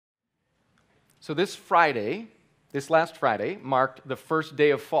So this last Friday, marked the first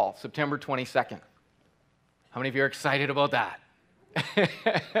day of fall, September 22nd. How many of you are excited about that?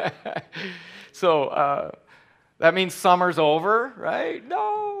 So that means summer's over, right?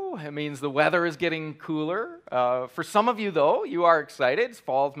 No, it means the weather is getting cooler. For some of you, though, you are excited.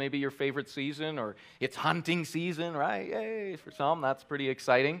 Fall's maybe your favorite season, or it's hunting season, right? Yay, for some, that's pretty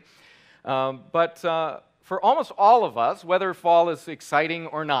exciting. But for almost all of us, whether fall is exciting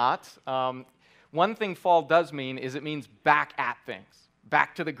or not, one thing fall does mean is it means back at things,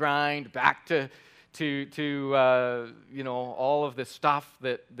 back to the grind, back to all of the stuff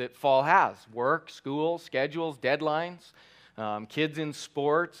that fall has: work, school, schedules, deadlines, kids in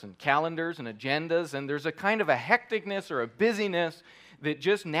sports and calendars and agendas. And there's a kind of a hecticness or a busyness that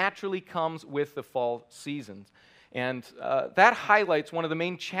just naturally comes with the fall seasons. And that highlights one of the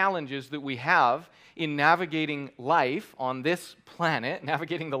main challenges that we have in navigating life on this planet,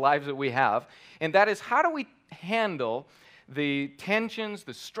 navigating the lives that we have, and that is, how do we handle the tensions,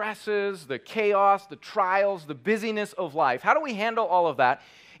 the stresses, the chaos, the trials, the busyness of life? How do we handle all of that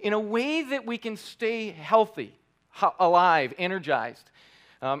in a way that we can stay healthy, alive, energized,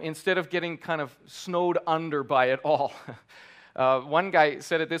 instead of getting kind of snowed under by it all? One guy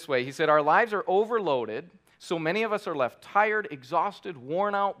said it this way. He said, "Our lives are overloaded, so many of us are left tired, exhausted,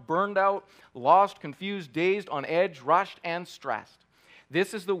 worn out, burned out, lost, confused, dazed, on edge, rushed, and stressed.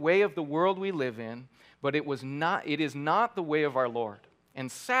 This is the way of the world we live in, but it is not the way of our Lord.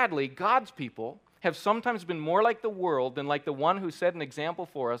 And sadly, God's people have sometimes been more like the world than like the one who set an example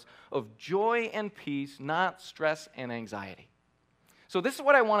for us of joy and peace, not stress and anxiety." So this is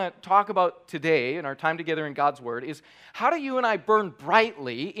what I want to talk about today in our time together in God's Word, is how do you and I burn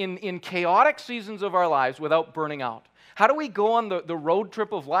brightly in chaotic seasons of our lives without burning out? How do we go on the road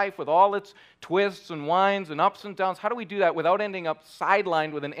trip of life with all its twists and winds and ups and downs? How do we do that without ending up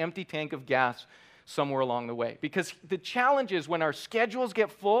sidelined with an empty tank of gas somewhere along the way? Because the challenge is, when our schedules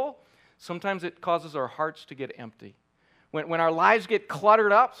get full, sometimes it causes our hearts to get empty. When our lives get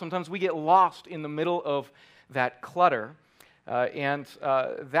cluttered up, sometimes we get lost in the middle of that clutter. And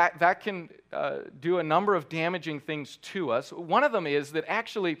that can do a number of damaging things to us. One of them is that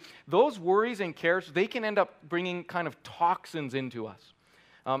actually those worries and cares, they can end up bringing kind of toxins into us.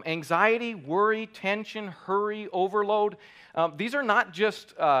 Anxiety, worry, tension, hurry, overload, these are not just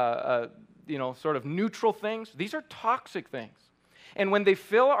sort of neutral things. These are toxic things. And when they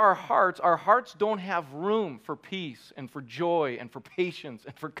fill our hearts don't have room for peace and for joy and for patience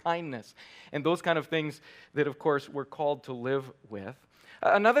and for kindness and those kind of things that, of course, we're called to live with.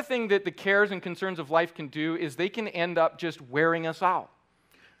 Another thing that the cares and concerns of life can do is they can end up just wearing us out.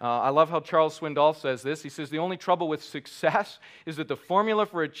 I love how Charles Swindoll says this. He says, "The only trouble with success is that the formula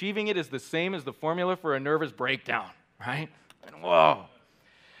for achieving it is the same as the formula for a nervous breakdown," right? And whoa.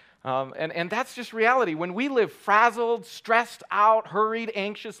 And that's just reality. When we live frazzled, stressed out, hurried,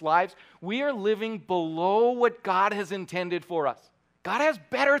 anxious lives, we are living below what God has intended for us. God has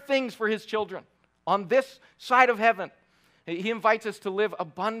better things for His children on this side of heaven. He invites us to live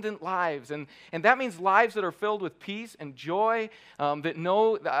abundant lives, and that means lives that are filled with peace and joy, that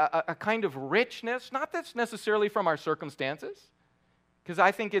know a kind of richness, not that's necessarily from our circumstances, because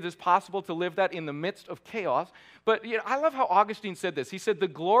I think it is possible to live that in the midst of chaos. But I love how Augustine said this. He said, "The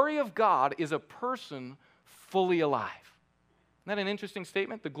glory of God is a person fully alive." Isn't that an interesting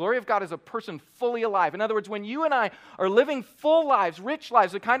statement? The glory of God is a person fully alive. In other words, when you and I are living full lives, rich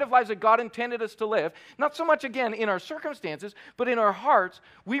lives, the kind of lives that God intended us to live, not so much, again, in our circumstances, but in our hearts,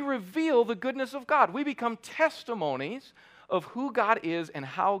 we reveal the goodness of God. We become testimonies of who God is and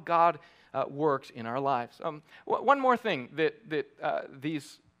how God works in our lives. One more thing that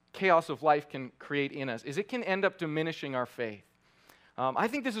these chaos of life can create in us is it can end up diminishing our faith. I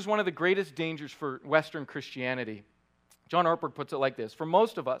think this is one of the greatest dangers for Western Christianity. John Ortberg puts it like this: "For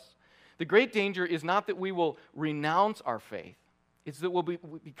most of us, the great danger is not that we will renounce our faith, it's that we'll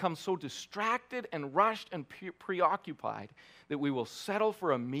become so distracted and rushed and preoccupied that we will settle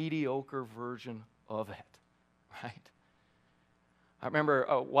for a mediocre version of it," right? I remember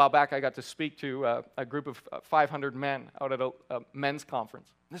a while back I got to speak to a group of 500 men out at a men's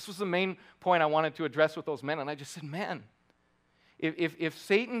conference. This was the main point I wanted to address with those men, and I just said, "Men, if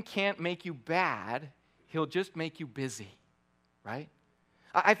Satan can't make you bad, he'll just make you busy," right?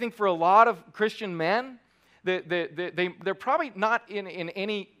 I think for a lot of Christian men, they're probably not in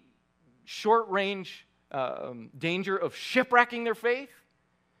any short-range danger of shipwrecking their faith,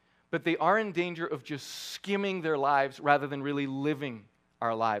 but they are in danger of just skimming their lives rather than really living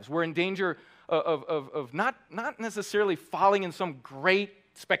our lives. We're in danger of not necessarily falling in some great,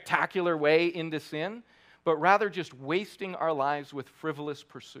 spectacular way into sin, but rather just wasting our lives with frivolous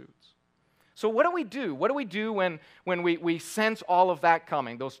pursuits. So what do we do? What do we do when we sense all of that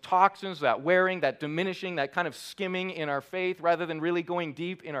coming? Those toxins, that wearing, that diminishing, that kind of skimming in our faith rather than really going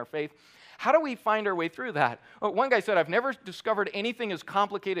deep in our faith. How do we find our way through that? Well, one guy said, I've never discovered anything as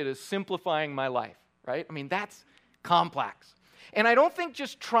complicated as simplifying my life, right? I mean, that's complex. And I don't think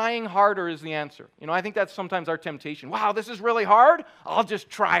just trying harder is the answer. You know, I think that's sometimes our temptation. Wow, this is really hard. I'll just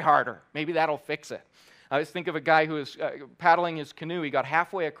try harder. Maybe that'll fix it. I always think of a guy who was paddling his canoe. He got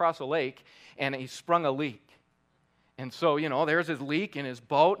halfway across a lake, and he sprung a leak. And so, you know, there's his leak in his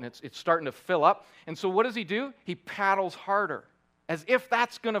boat, and it's starting to fill up. And so what does he do? He paddles harder, as if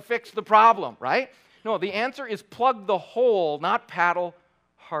that's going to fix the problem, right? No, the answer is plug the hole, not paddle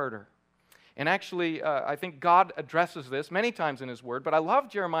harder. And actually, I think God addresses this many times in His Word, but I love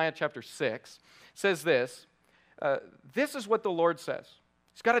Jeremiah chapter 6. It says this, this is what the Lord says.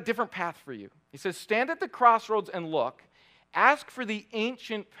 He's got a different path for you. He says, stand at the crossroads and look. Ask for the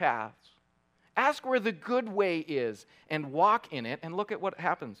ancient paths. Ask where the good way is and walk in it, and look at what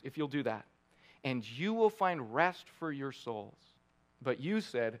happens if you'll do that. And you will find rest for your souls. But you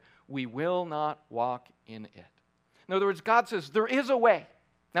said, we will not walk in it. In other words, God says, there is a way.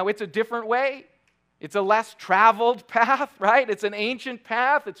 Now, it's a different way. It's a less traveled path, right? It's an ancient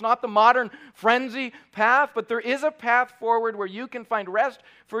path. It's not the modern frenzy path, but there is a path forward where you can find rest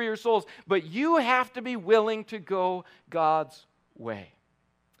for your souls. But you have to be willing to go God's way.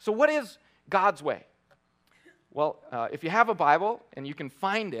 So what is God's way? Well, if you have a Bible and you can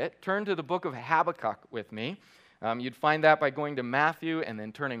find it, turn to the book of Habakkuk with me. You'd find that by going to Matthew and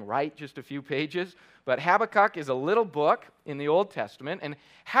then turning right just a few pages. But Habakkuk is a little book in the Old Testament, and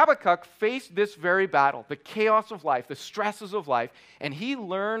Habakkuk faced this very battle, the chaos of life, the stresses of life, and he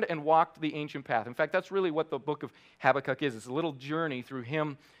learned and walked the ancient path. In fact, that's really what the book of Habakkuk is. It's a little journey through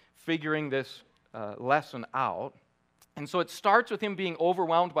him figuring this lesson out. And so it starts with him being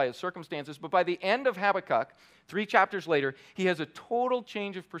overwhelmed by his circumstances, but by the end of Habakkuk, 3 chapters later, he has a total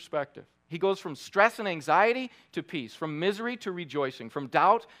change of perspective. He goes from stress and anxiety to peace, from misery to rejoicing, from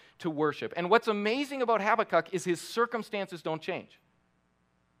doubt to worship. And what's amazing about Habakkuk is his circumstances don't change.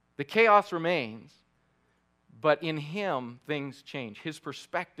 The chaos remains, but in him, things change. His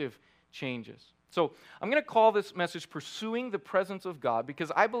perspective changes. So I'm going to call this message Pursuing the Presence of God,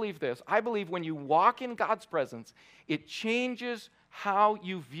 because I believe this. I believe when you walk in God's presence, it changes how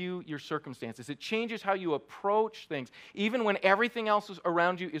you view your circumstances. It changes how you approach things. Even when everything else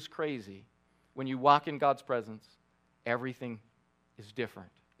around you is crazy, when you walk in God's presence, everything is different,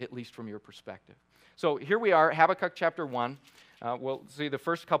 at least from your perspective. So here we are, Habakkuk chapter 1. We'll see the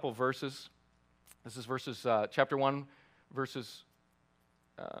first couple verses. This is chapter 1, verses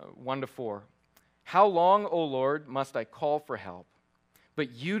 1 to 4. How long, O Lord, must I call for help,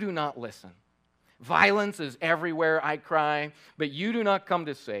 but you do not listen? Violence is everywhere, I cry, but you do not come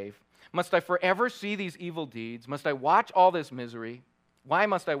to save. Must I forever see these evil deeds? Must I watch all this misery? Why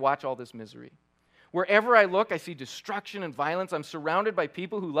must I watch all this misery? Wherever I look, I see destruction and violence. I'm surrounded by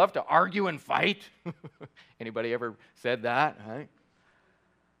people who love to argue and fight. Anybody ever said that? Right?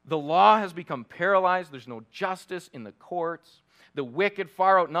 The law has become paralyzed. There's no justice in the courts. The wicked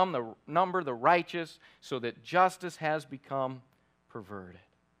far outnumber the righteous, so that justice has become perverted.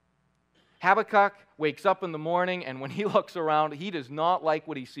 Habakkuk wakes up in the morning, and when he looks around, he does not like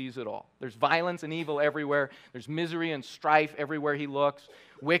what he sees at all. There's violence and evil everywhere. There's misery and strife everywhere he looks.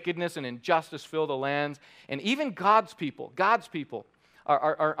 Wickedness and injustice fill the lands. And even God's people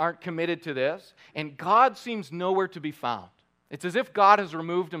aren't committed to this, and God seems nowhere to be found. It's as if God has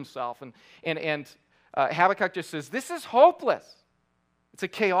removed himself. And Habakkuk just says, this is hopeless. It's a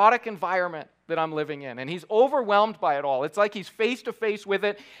chaotic environment that I'm living in, and he's overwhelmed by it all. It's like he's face to face with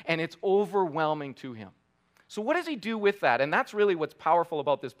it, and it's overwhelming to him. So what does he do with that? And that's really what's powerful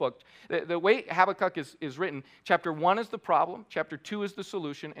about this book. The way Habakkuk is written, chapter 1 is the problem, chapter 2 is the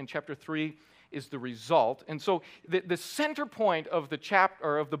solution, and chapter 3 is the result. And so the center point of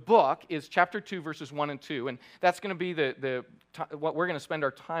the book is chapter 2, verses 1 and 2, and that's going to be what we're going to spend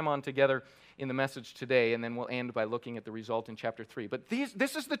our time on together in the message today, and then we'll end by looking at the result in chapter 3. But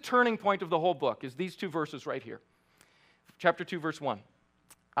this is the turning point of the whole book, is these 2 verses right here. Chapter 2, verse 1.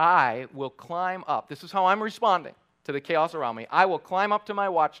 I will climb up. This is how I'm responding to the chaos around me. I will climb up to my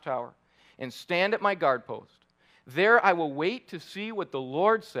watchtower and stand at my guard post. There I will wait to see what the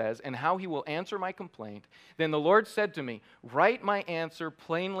Lord says and how he will answer my complaint. Then the Lord said to me, write my answer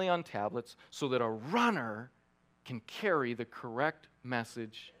plainly on tablets so that a runner can carry the correct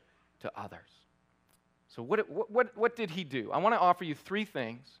message to others. So what did he do? I want to offer you 3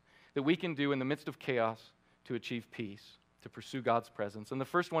 things that we can do in the midst of chaos to achieve peace, to pursue God's presence. And the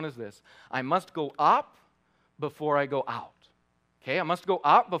first one is this: I must go up before I go out. Okay, I must go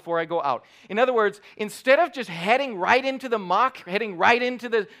up before I go out. In other words, instead of just heading right into the muck, heading right into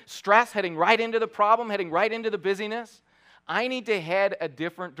the stress, heading right into the problem, heading right into the busyness, I need to head a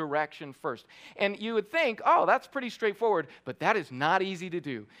different direction first. And you would think, oh, that's pretty straightforward, but that is not easy to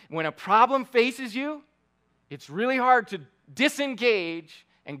do. When a problem faces you, it's really hard to disengage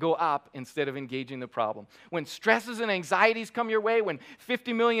and go up instead of engaging the problem. When stresses and anxieties come your way, when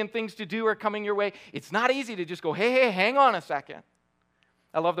 50 million things to do are coming your way, it's not easy to just go, hey, hang on a second.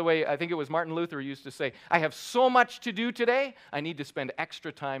 I love the way, I think it was Martin Luther who used to say, I have so much to do today, I need to spend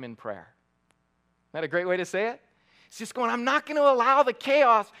extra time in prayer. Isn't that a great way to say it? It's just going, I'm not going to allow the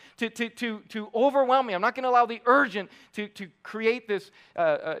chaos to overwhelm me. I'm not going to allow the urgent to create this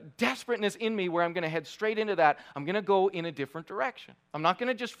desperateness in me where I'm going to head straight into that. I'm going to go in a different direction. I'm not going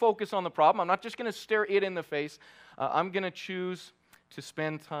to just focus on the problem. I'm not just going to stare it in the face. I'm going to choose to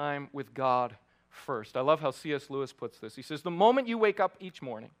spend time with God first. I love how C.S. Lewis puts this. He says, the moment you wake up each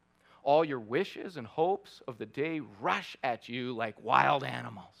morning, all your wishes and hopes of the day rush at you like wild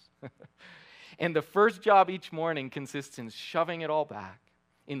animals. And the first job each morning consists in shoving it all back,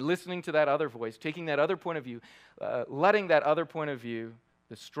 in listening to that other voice, taking that other point of view, letting that other point of view,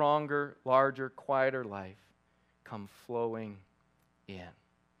 the stronger, larger, quieter life, come flowing in.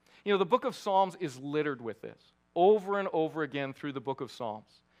 You know, the book of Psalms is littered with this, over and over again through the book of Psalms.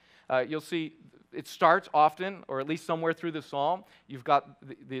 You'll see it starts often, or at least somewhere through the psalm, you've got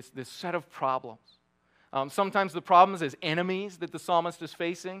this set of problems. Sometimes the problems is enemies that the psalmist is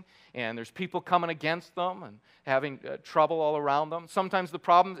facing, and there's people coming against them and having trouble all around them. Sometimes the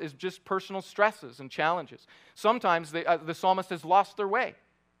problem is just personal stresses and challenges. Sometimes the psalmist has lost their way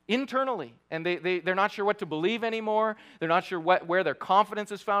internally, and they're not sure what to believe anymore. They're not sure where their confidence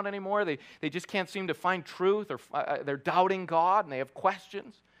is found anymore. They just can't seem to find truth, or they're doubting God, and they have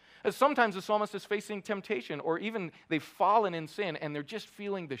questions. Sometimes the psalmist is facing temptation, or even they've fallen in sin, and they're just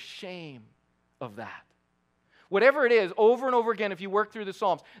feeling the shame of that. Whatever it is, over and over again, if you work through the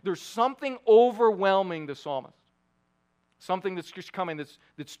Psalms, there's something overwhelming the psalmist. Something that's just coming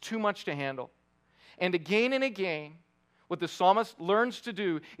that's too much to handle. And again, what the psalmist learns to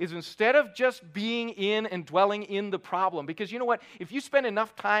do is instead of just being in and dwelling in the problem, because you know what? If you spend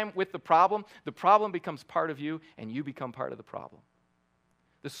enough time with the problem becomes part of you, and you become part of the problem.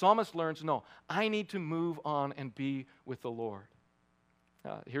 The psalmist learns, no, I need to move on and be with the Lord.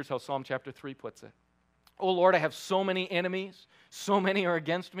 Here's how Psalm chapter 3 puts it. O Lord, I have so many enemies, so many are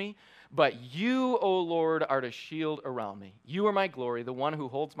against me, but you, O Lord, are a shield around me. You are my glory, the one who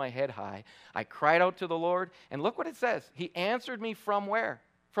holds my head high. I cried out to the Lord, and look what it says. He answered me from where?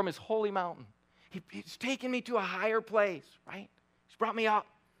 From his holy mountain. He's taken me to a higher place, right? He's brought me up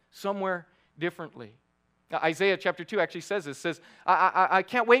somewhere differently. Now, Isaiah chapter 2 actually says this. It says, I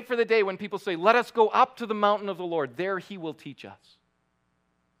can't wait for the day when people say, let us go up to the mountain of the Lord. There he will teach us.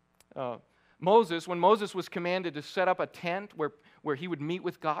 When Moses was commanded to set up a tent where he would meet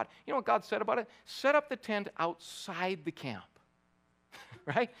with God, you know what God said about it? Set up the tent outside the camp,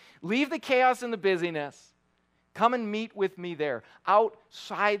 right? Leave the chaos and the busyness. Come and meet with me there,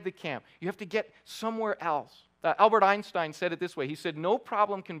 outside the camp. You have to get somewhere else. Albert Einstein said it this way. He said, no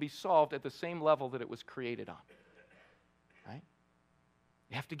problem can be solved at the same level that it was created on, right?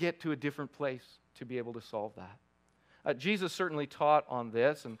 You have to get to a different place to be able to solve that. Jesus certainly taught on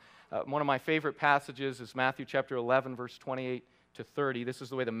this, and one of my favorite passages is Matthew chapter 11, verse 28 to 30. This is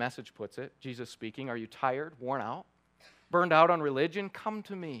the way the Message puts it. Jesus speaking, are you tired, worn out, burned out on religion? Come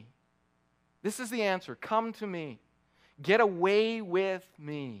to me. This is the answer. Come to me. Get away with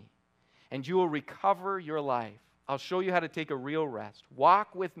me, and you will recover your life. I'll show you how to take a real rest.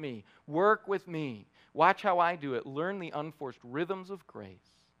 Walk with me. Work with me. Watch how I do it. Learn the unforced rhythms of grace.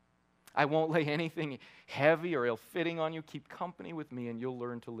 I won't lay anything heavy or ill-fitting on you. Keep company with me, and you'll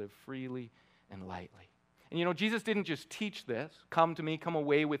learn to live freely and lightly. And you know, Jesus didn't just teach this, come to me, come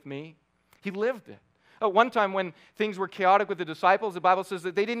away with me. He lived it. One time when things were chaotic with the disciples, the Bible says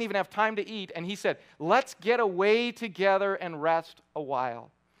that they didn't even have time to eat, and he said, let's get away together and rest a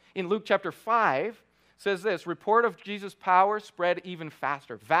while. In Luke chapter 5, says this, report of Jesus' power spread even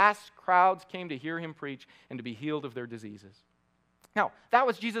faster. Vast crowds came to hear him preach and to be healed of their diseases. Now, that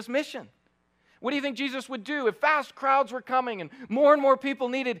was Jesus' mission. What do you think Jesus would do if vast crowds were coming and more people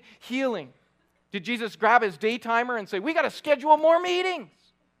needed healing? Did Jesus grab his day timer and say, we got to schedule more meetings,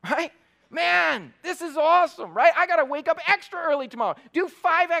 right? Man, this is awesome, right? I got to wake up extra early tomorrow. Do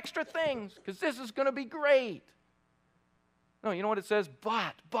 5 extra things because this is going to be great. No, you know what it says?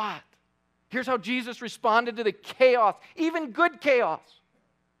 But. Here's how Jesus responded to the chaos, even good chaos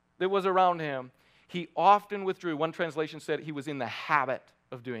that was around him. He often withdrew. One translation said he was in the habit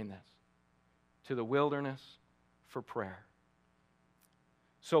of doing this, to the wilderness for prayer.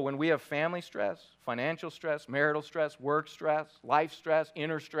 So when we have family stress, financial stress, marital stress, work stress, life stress,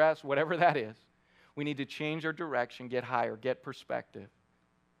 inner stress, whatever that is, we need to change our direction, get higher, get perspective.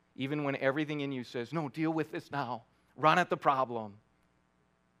 Even when everything in you says, no, deal with this now. Run at the problem.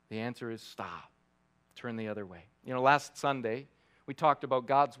 The answer is stop. Turn the other way. Last Sunday, we talked about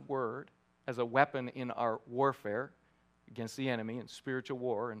God's Word as a weapon in our warfare against the enemy and spiritual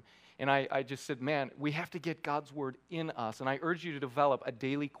war. And I just said, man, we have to get God's Word in us. And I urge you to develop a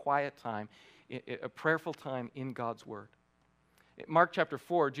daily quiet time, a prayerful time in God's Word. In Mark chapter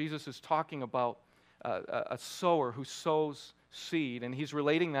 4, Jesus is talking about a sower who sows seed, and he's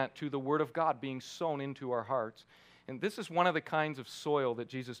relating that to the Word of God being sown into our hearts. And this is one of the kinds of soil that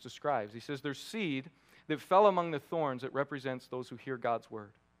Jesus describes. He says there's seed that fell among the thorns that represents those who hear God's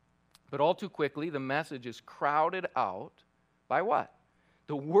Word. But all too quickly, the message is crowded out by what?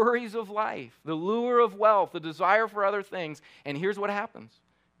 The worries of life, the lure of wealth, the desire for other things. And here's what happens.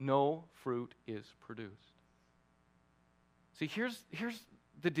 No fruit is produced. See, here's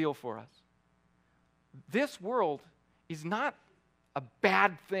the deal for us. This world is not a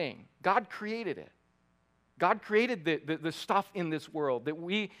bad thing. God created it. God created the stuff in this world that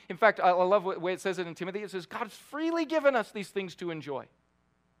we, in fact, I love the way it says it in Timothy. It says, God has freely given us these things to enjoy.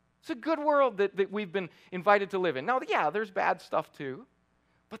 It's a good world that we've been invited to live in. Now, yeah, there's bad stuff too,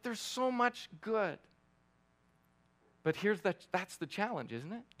 but there's so much good. But that's the challenge,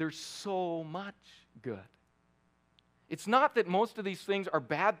 isn't it? There's so much good. It's not that most of these things are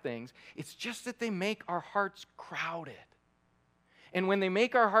bad things. It's just that they make our hearts crowded. And when they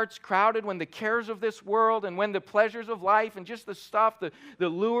make our hearts crowded, when the cares of this world and when the pleasures of life and just the stuff, the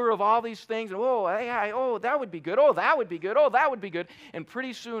lure of all these things, that would be good, that would be good, that would be good. And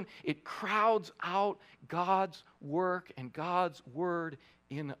pretty soon it crowds out God's work and God's Word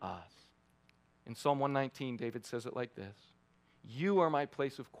in us. In Psalm 119, David says it like this: You are my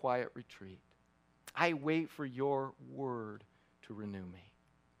place of quiet retreat. I wait for your word to renew me.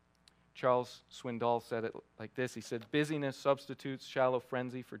 Charles Swindoll said it like this. He said, busyness substitutes shallow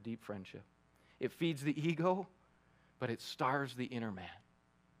frenzy for deep friendship. It feeds the ego, but it starves the inner man.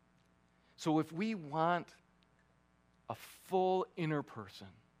 So if we want a full inner person,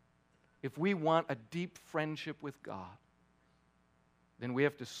 if we want a deep friendship with God, then we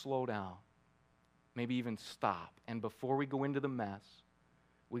have to slow down, maybe even stop. And before we go into the mess,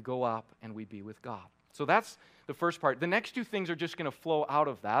 we go up and we be with God. So that's the first part. The next two things are just going to flow out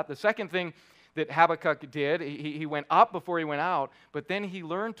of that. The second thing that Habakkuk did, he went up before he went out, but then he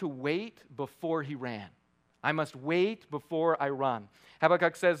learned to wait before he ran. I must wait before I run.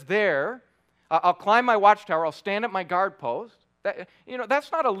 Habakkuk says there, I'll climb my watchtower, I'll stand at my guard post.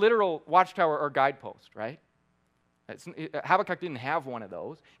 That's not a literal watchtower or guide post, right? Habakkuk didn't have one of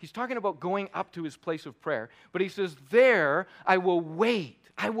those. He's talking about going up to his place of prayer. But he says, there I will wait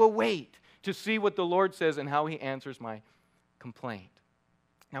to see what the Lord says and how he answers my complaint.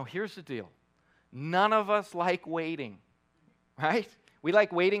 Now here's the deal. None of us like waiting, right? We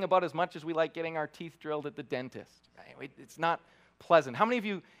like waiting about as much as we like getting our teeth drilled at the dentist. Right? It's not pleasant. How many of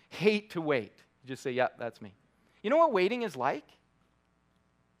you hate to wait? You just say, yeah, that's me. You know what waiting is like?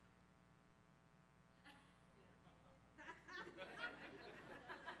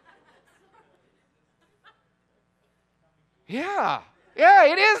 Yeah,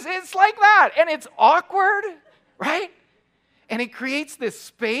 it is. It's like that. And it's awkward, right? And it creates this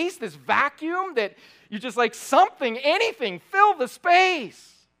space, this vacuum that you're just like something, anything, fill the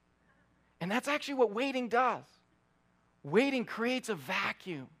space. And that's actually what waiting does. Waiting creates a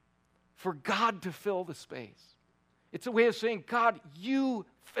vacuum for God to fill the space. It's a way of saying, God, you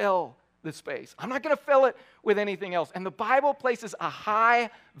fill the space. I'm not going to fill it with anything else. And the Bible places a high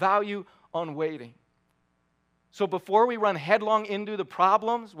value on waiting. So before we run headlong into the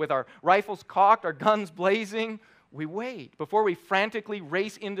problems with our rifles cocked, our guns blazing, we wait. Before we frantically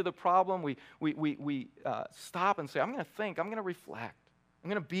race into the problem, we stop and say, I'm going to think, I'm going to reflect. I'm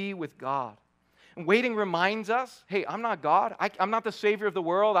going to be with God. And waiting reminds us, hey, I'm not God. I'm not the Savior of the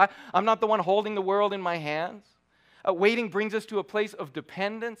world. I'm not the one holding the world in my hands. Waiting brings us to a place of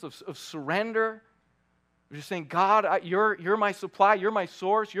dependence, of surrender. We're just saying, God, you're my supply. You're my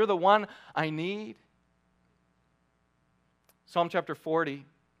source. You're the one I need. Psalm chapter 40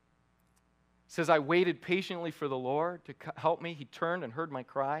 says, I waited patiently for the Lord to help me. He turned and heard my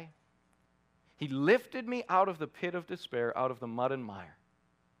cry. He lifted me out of the pit of despair, out of the mud and mire,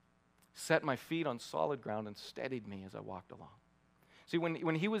 set my feet on solid ground, and steadied me as I walked along. See,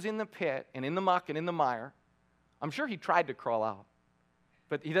 when he was in the pit and in the muck and in the mire, I'm sure he tried to crawl out,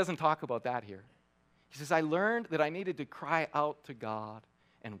 but he doesn't talk about that here. He says, I learned that I needed to cry out to God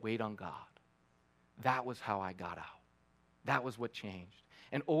and wait on God. That was how I got out. That was what changed.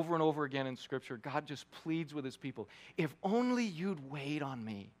 And over again in Scripture, God just pleads with his people, if only you'd wait on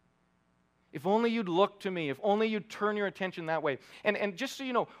me. If only you'd look to me. If only you'd turn your attention that way. And just so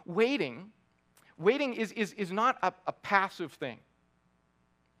you know, waiting is not a passive thing.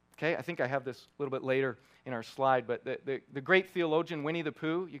 Okay, I think I have this a little bit later in our slide, but the great theologian Winnie the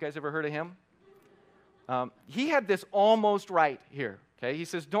Pooh, you guys ever heard of him? He had this almost right here. Okay, he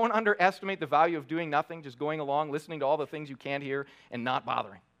says, don't underestimate the value of doing nothing, just going along, listening to all the things you can't hear, and not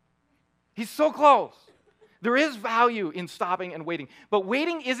bothering. He's so close. There is value in stopping and waiting. But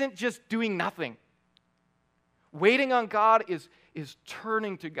waiting isn't just doing nothing. Waiting on God is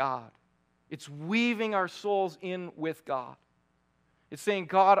turning to God. It's weaving our souls in with God. It's saying,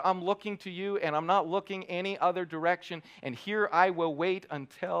 God, I'm looking to you, and I'm not looking any other direction, and here I will wait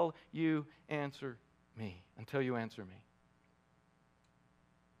until you answer me. Until you answer me.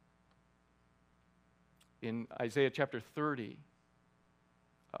 In Isaiah chapter 30,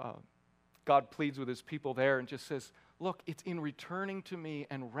 God pleads with his people there and just says, look, it's in returning to me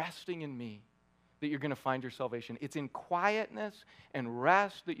and resting in me that you're going to find your salvation. It's in quietness and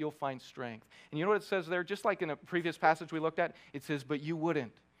rest that you'll find strength. And you know what it says there? Just like in a previous passage we looked at, it says, but you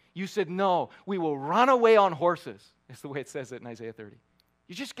wouldn't. You said, no, we will run away on horses. It's the way it says it in Isaiah 30.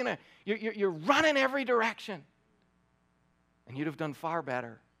 You're just going to, you're running every direction. And you'd have done far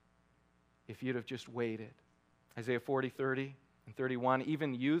better if you'd have just waited. Isaiah 40, 30, and 31,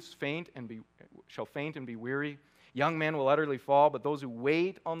 even youths shall faint and be weary. Young men will utterly fall, but those who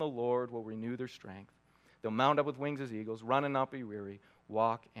wait on the Lord will renew their strength. They'll mount up with wings as eagles, run and not be weary,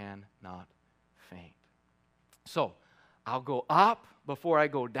 walk and not faint. So, I'll go up before I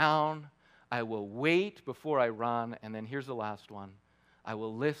go down. I will wait before I run. And then here's the last one. I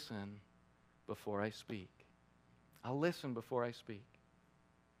will listen before I speak. I'll listen before I speak.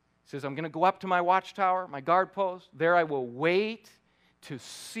 He says, I'm going to go up to my watchtower, my guard post. There I will wait to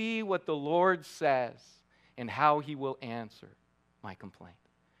see what the Lord says and how he will answer my complaint.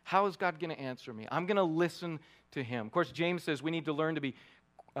 How is God going to answer me? I'm going to listen to him. Of course, James says we need to learn to be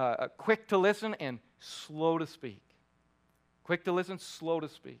quick to listen and slow to speak. Quick to listen, slow to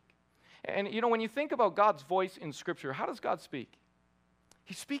speak. And you know, when you think about God's voice in Scripture, how does God speak?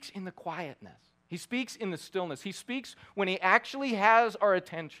 He speaks in the quietness. He speaks in the stillness. He speaks when he actually has our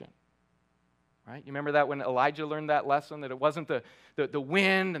attention. Right? You remember that when Elijah learned that lesson, that it wasn't the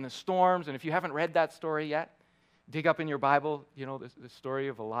wind and the storms. And if you haven't read that story yet, dig up in your Bible, you know, the story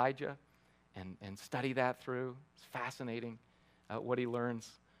of Elijah and study that through. It's fascinating what he learns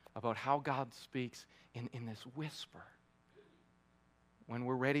about how God speaks in this whisper when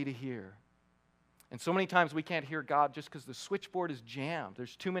we're ready to hear. And so many times we can't hear God just because the switchboard is jammed.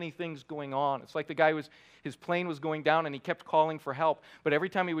 There's too many things going on. It's like the guy his plane was going down and he kept calling for help. But every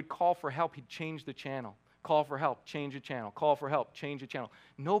time he would call for help, he'd change the channel. Call for help, change the channel. Call for help, change the channel.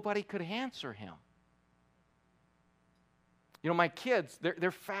 Nobody could answer him. You know, my kids,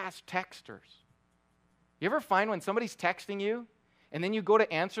 they're fast texters. You ever find when somebody's texting you and then you go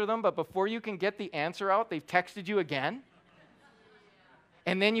to answer them, but before you can get the answer out, they've texted you again?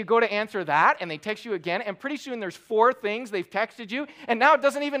 And then you go to answer that, and they text you again, and pretty soon there's 4 things they've texted you, and now it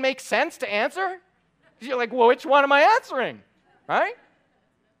doesn't even make sense to answer. You're like, well, which one am I answering? Right?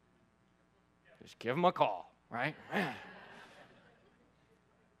 Just give them a call, right?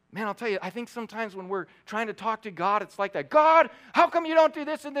 Man, I'll tell you, I think sometimes when we're trying to talk to God, it's like that. God, how come you don't do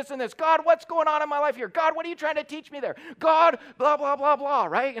this and this and this? God, what's going on in my life here? God, what are you trying to teach me there? God, blah, blah, blah, blah,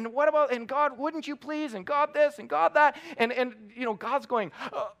 right? And what about, and God, wouldn't you please? And God this and God that. And you know, God's going,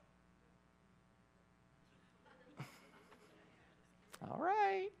 all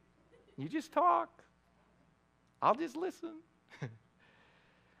right, you just talk. I'll just listen.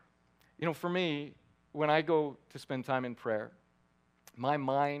 You know, for me, when I go to spend time in prayer, my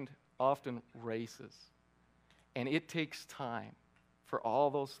mind often races, and it takes time for all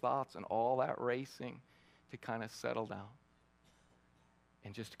those thoughts and all that racing to kind of settle down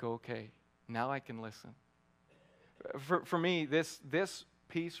and just go, okay, now I can listen. For me, this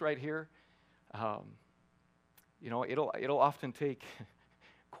piece right here, you know, it'll often take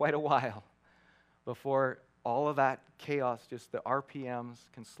quite a while before all of that chaos, just the RPMs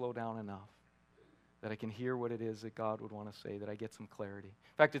can slow down enough that I can hear what it is that God would want to say, that I get some clarity.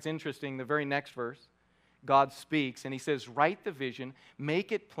 In fact, it's interesting, the very next verse, God speaks, and he says, write the vision,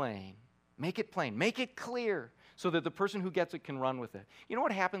 make it plain, make it clear, so that the person who gets it can run with it. You know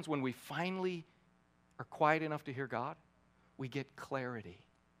what happens when we finally are quiet enough to hear God? We get clarity.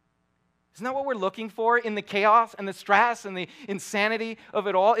 Isn't that what we're looking for in the chaos and the stress and the insanity of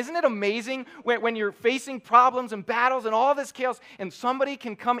it all? Isn't it amazing when you're facing problems and battles and all this chaos and somebody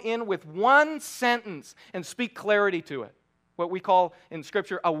can come in with one sentence and speak clarity to it? what we call in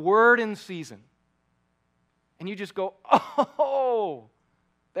Scripture a word in season. And you just go, oh,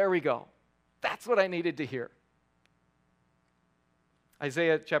 there we go. That's what I needed to hear.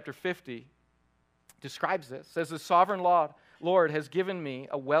 Isaiah chapter 50 describes this. It says, the sovereign Lord has given me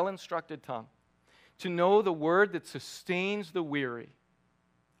a well-instructed tongue to know the word that sustains the weary,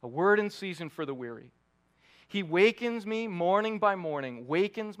 a word in season for the weary. He wakens me morning by morning,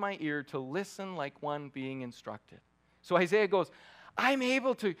 wakens my ear to listen like one being instructed. So Isaiah goes, I'm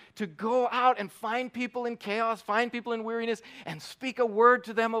able to go out and find people in chaos, find people in weariness, and speak a word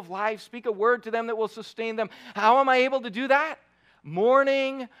to them of life, speak a word to them that will sustain them. How am I able to do that?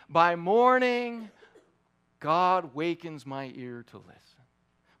 Morning by morning, God wakens my ear to listen.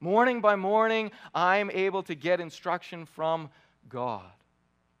 Morning by morning, I'm able to get instruction from God.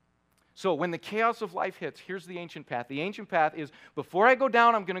 So when the chaos of life hits, here's the ancient path. The ancient path is before I go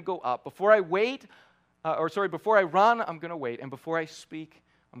down, I'm going to go up. Before I run, I'm going to wait. And before I speak,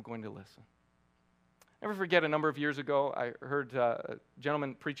 I'm going to listen. Never forget, a number of years ago, I heard a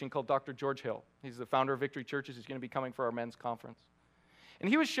gentleman preaching called Dr. George Hill. He's the founder of Victory Churches. He's going to be coming for our men's conference. And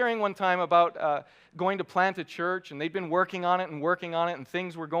he was sharing one time about going to plant a church, and they'd been working on it, and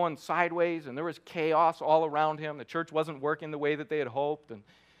things were going sideways, and there was chaos all around him. The church wasn't working the way that they had hoped, and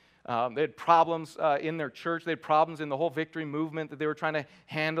they had problems in their church. They had problems in the whole Victory movement that they were trying to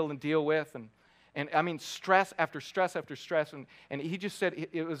handle and deal with, and I mean, stress after stress after stress. And he just said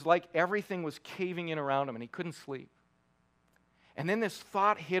it was like everything was caving in around him, and he couldn't sleep. And then this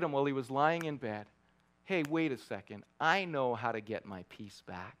thought hit him while he was lying in bed. Hey, wait a second. I know how to get my peace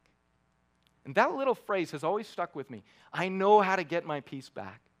back. And that little phrase has always stuck with me. I know how to get my peace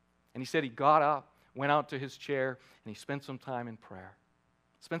back. And he said he got up, went out to his chair, and he spent some time in prayer.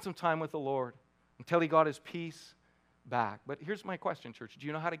 Spent some time with the Lord until he got his peace back. But here's my question, church. Do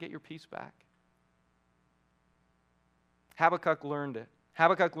you know how to get your peace back? Habakkuk learned it.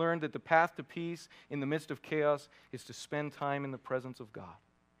 Habakkuk learned that the path to peace in the midst of chaos is to spend time in the presence of God.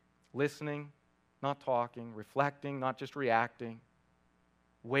 Listening, not talking, reflecting, not just reacting,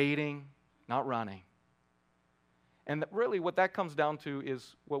 waiting, not running. And really what that comes down to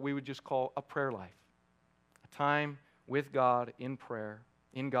is what we would just call a prayer life. A time with God in prayer,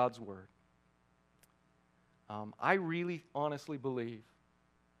 in God's Word. I really honestly believe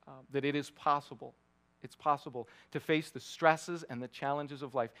that it is possible. It's possible to face the stresses and the challenges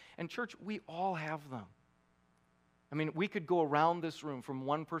of life. And church, we all have them. I mean, we could go around this room from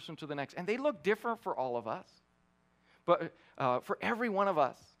one person to the next, and they look different for all of us. But for every one of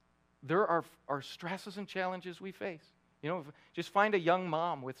us, there are stresses and challenges we face. You know, just find a young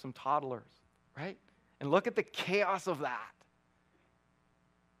mom with some toddlers, right? And look at the chaos of that.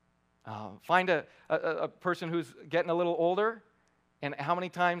 Find a person who's getting a little older, and how many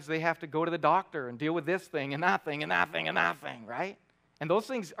times they have to go to the doctor and deal with this thing and that thing and that thing and that thing, right? And those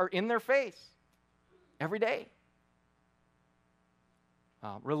things are in their face every day.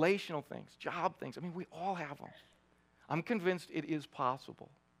 Relational things, job things. I mean, we all have them. I'm convinced it is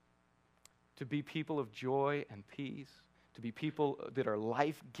possible to be people of joy and peace, to be people that are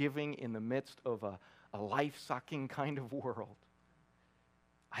life-giving in the midst of a life-sucking kind of world.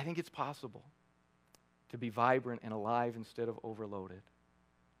 I think it's possible to be vibrant and alive instead of overloaded.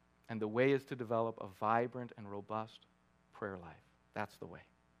 And the way is to develop a vibrant and robust prayer life. That's the way.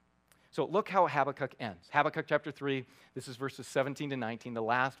 So look how Habakkuk ends. Habakkuk chapter 3, this is verses 17 to 19, the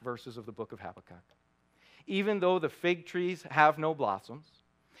last verses of the book of Habakkuk. Even though the fig trees have no blossoms,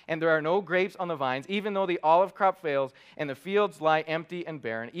 and there are no grapes on the vines, even though the olive crop fails, and the fields lie empty and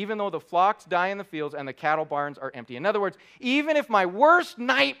barren, even though the flocks die in the fields and the cattle barns are empty. In other words, even if my worst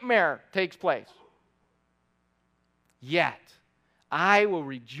nightmare takes place, yet I will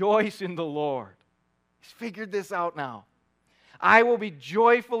rejoice in the Lord. He's figured this out now. I will be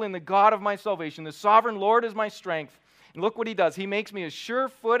joyful in the God of my salvation. The sovereign Lord is my strength. And look what he does. He makes me as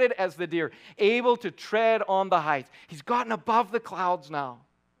sure-footed as the deer, able to tread on the heights. He's gotten above the clouds now.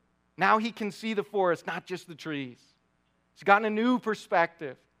 Now he can see the forest, not just the trees. He's gotten a new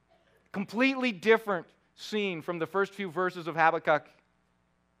perspective. Completely different scene from the first few verses of Habakkuk.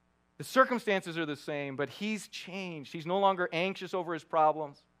 The circumstances are the same, but he's changed. He's no longer anxious over his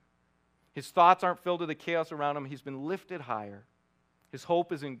problems. His thoughts aren't filled with the chaos around him. He's been lifted higher. His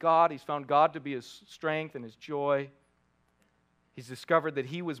hope is in God. He's found God to be his strength and his joy. He's discovered that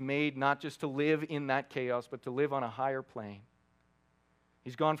he was made not just to live in that chaos, but to live on a higher plane.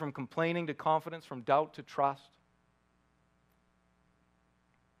 He's gone from complaining to confidence, from doubt to trust.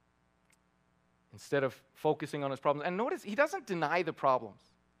 Instead of focusing on his problems. And notice, he doesn't deny the problems.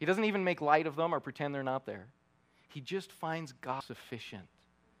 He doesn't even make light of them or pretend they're not there. He just finds God sufficient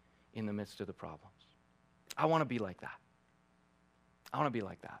in the midst of the problems. I want to be like that. I want to be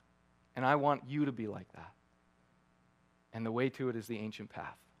like that. And I want you to be like that. And the way to it is the ancient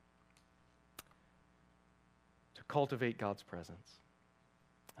path. To cultivate God's presence.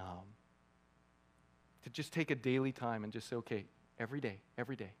 To just take a daily time and just say, okay, every day, I'm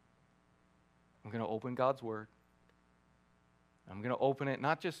going to open God's Word. I'm going to open it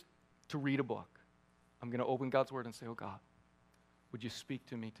not just to read a book. I'm going to open God's Word and say, oh God, would you speak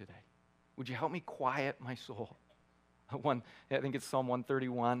to me today? Would you help me quiet my soul? I think it's Psalm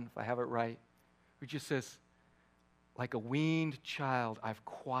 131, if I have it right, which just says, like a weaned child, I've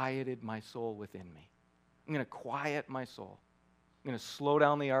quieted my soul within me. I'm going to quiet my soul. I'm going to slow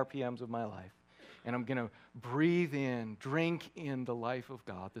down the RPMs of my life. And I'm going to breathe in, drink in the life of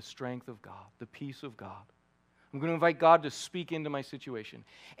God, the strength of God, the peace of God. I'm going to invite God to speak into my situation.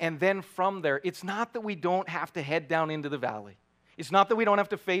 And then from there, it's not that we don't have to head down into the valley. It's not that we don't have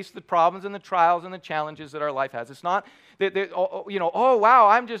to face the problems and the trials and the challenges that our life has. It's not that, oh, wow,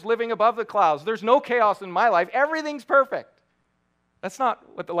 I'm just living above the clouds. There's no chaos in my life. Everything's perfect. That's not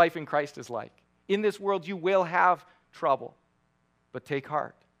what the life in Christ is like. In this world, you will have trouble. But take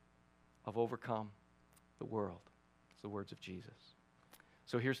heart. I've overcome the world. It's the words of Jesus.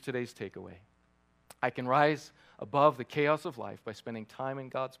 So here's today's takeaway. I can rise above the chaos of life by spending time in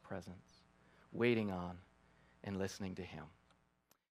God's presence, waiting on and listening to Him.